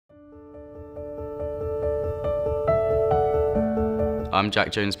I'm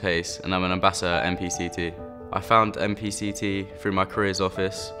Jack Jones Pace and I'm an ambassador at MPCT. I found MPCT through my careers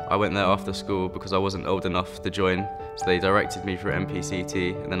office. I went there after school because I wasn't old enough to join, so they directed me through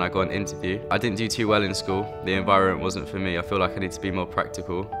MPCT and then I got an interview. I didn't do too well in school. The environment wasn't for me. I feel like I need to be more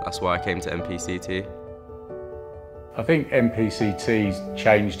practical. That's why I came to MPCT. I think MPCT's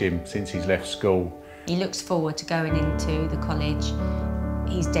changed him since he's left school. He looks forward to going into the college.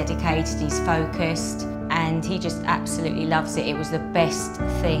 He's dedicated, he's focused, and he just absolutely loves it. It was the best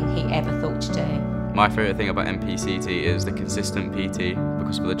thing he ever thought to do. My favourite thing about MPCT is the consistent PT,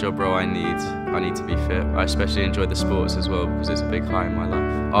 because for the job role I need to be fit. I especially enjoy the sports as well because it's a big high in my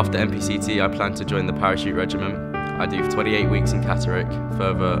life. After MPCT I plan to join the parachute regiment. I do 28 weeks in Catterick,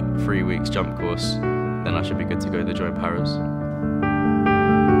 further 3 weeks jump course, then I should be good to go to join Paras.